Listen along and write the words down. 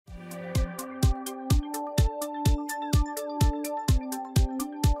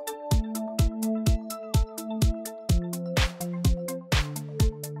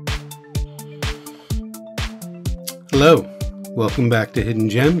Hello, welcome back to Hidden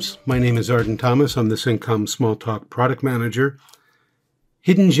Gems. My name is Arden Thomas. I'm the Cincom Smalltalk product manager.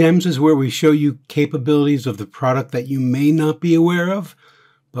 Hidden Gems is where we show you capabilities of the product that you may not be aware of,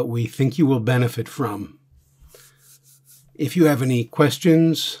 but we think you will benefit from. If you have any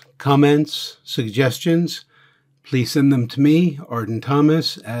questions, comments, suggestions, please send them to me, Arden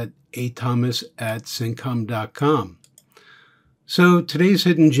Thomas, at athomas@cincom.com. So today's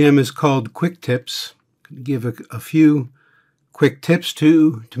hidden gem is called Quick Tips. I'm going to give a few quick tips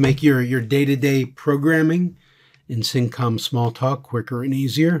to make your day-to-day programming in Cincom Smalltalk quicker and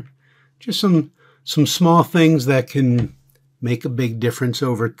easier. Just some small things that can make a big difference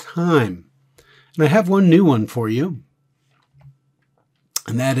over time. And I have one new one for you,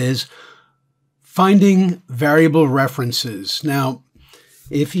 and that is finding variable references. Now,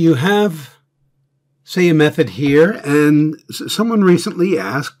 if you have, say, a method here, and someone recently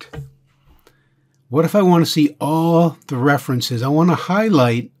asked, what if I want to see all the references? I want to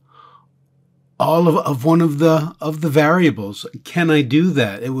highlight all of one of the variables. Can I do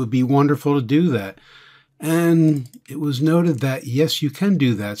that? It would be wonderful to do that. And it was noted that, yes, you can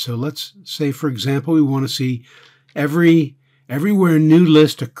do that. So let's say, for example, we want to see everywhere a new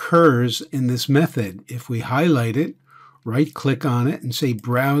list occurs in this method. If we highlight it, right-click on it, and say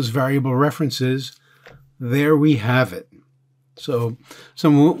Browse Variable References, there we have it. So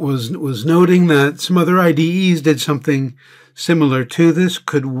someone was noting that some other IDEs did something similar to this.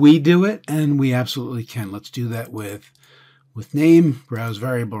 Could we do it? And we absolutely can. Let's do that with name, Browse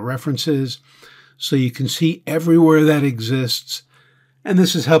Variable References, so you can see everywhere that exists. And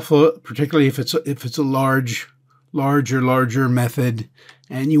this is helpful, particularly if it's a larger method,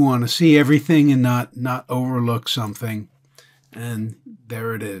 and you want to see everything and not overlook something. And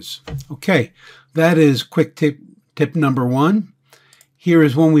there it is. Okay, that is quick tip number one. Here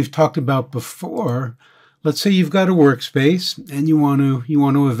is one we've talked about before. Let's say you've got a workspace and you want to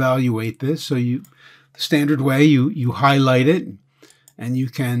evaluate this. So the standard way, you highlight it, and you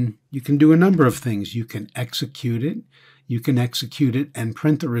can do a number of things. You can execute it. You can execute it and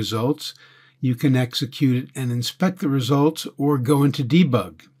print the results. You can execute it and inspect the results, or go into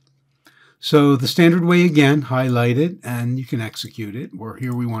debug. So the standard way, again, highlight it and you can execute it. Or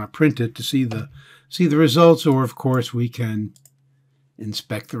here we want to print it to see the results, or of course we can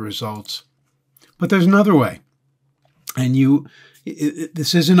inspect the results. But there's another way, and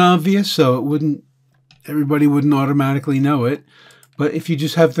this isn't obvious, so everybody wouldn't automatically know it. But if you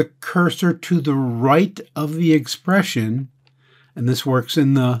just have the cursor to the right of the expression, and this works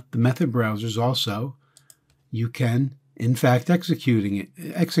in the method browsers also, you can in fact execute it.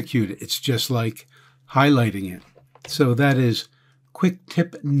 It's just like highlighting it. So that is quick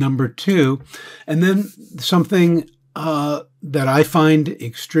tip number two. And then something that I find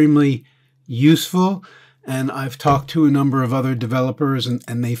extremely useful, and I've talked to a number of other developers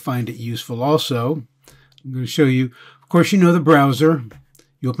and they find it useful also. I'm going to show you, of course, you know the browser.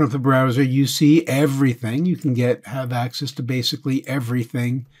 You open up the browser, you see everything. You can have access to basically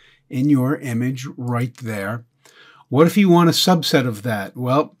everything in your image right there. What if you want a subset of that?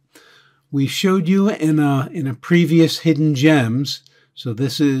 Well, we showed you in a previous Hidden Gems. So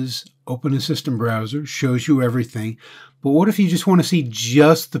this is open a system browser, shows you everything. But what if you just want to see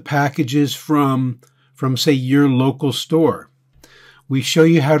just the packages from say your local store? We show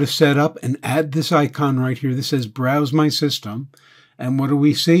you how to set up and add this icon right here. This says Browse My System. And what do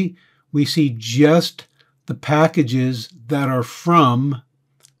we see? We see just the packages that are from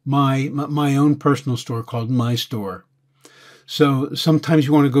my own personal store called My Store. So sometimes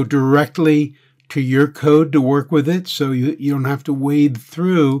you want to go directly to your code to work with it, so you don't have to wade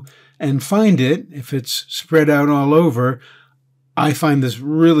through and find it if it's spread out all over. I find this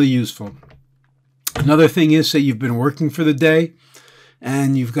really useful. Another thing is, say you've been working for the day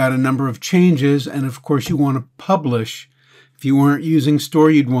and you've got a number of changes, and of course you want to publish. If you weren't using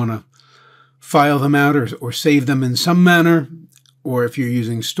store, you'd want to file them out or save them in some manner. Or if you're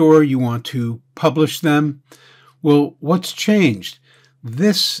using store, you want to publish them. Well, what's changed?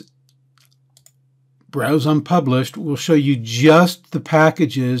 This Browse Unpublished will show you just the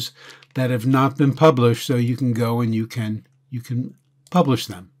packages that have not been published, so you can go and you can publish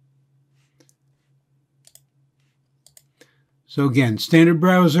them. So again, standard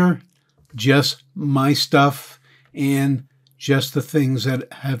browser, just my stuff and just the things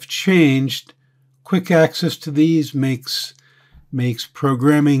that have changed. Quick access to these makes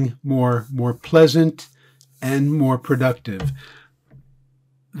programming more pleasant and more productive.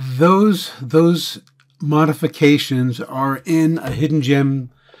 Those modifications are in a Hidden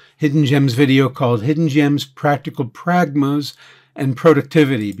Gems video called Hidden Gems Practical Pragmas and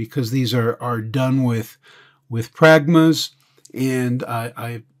Productivity, because these are done with with pragmas, and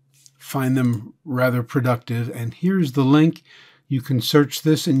I find them rather productive. And here's the link. You can search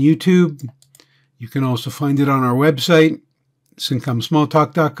this in YouTube. You can also find it on our website,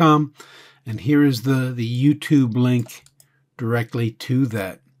 cincomsmalltalk.com. And here is the YouTube link directly to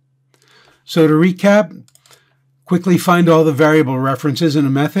that. So to recap, quickly find all the variable references in a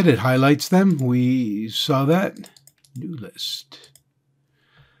method. It highlights them. We saw that. New list.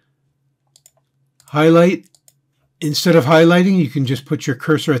 Highlight. Instead of highlighting, you can just put your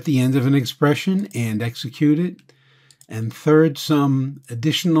cursor at the end of an expression and execute it. And third, some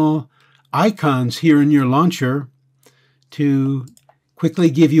additional icons here in your launcher to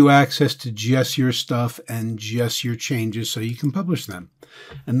quickly give you access to just your stuff and just your changes so you can publish them.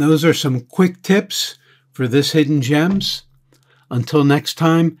 And those are some quick tips for this Hidden Gems. Until next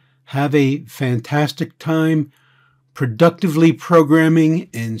time, have a fantastic time productively programming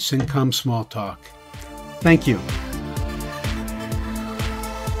in Cincom Smalltalk. Thank you.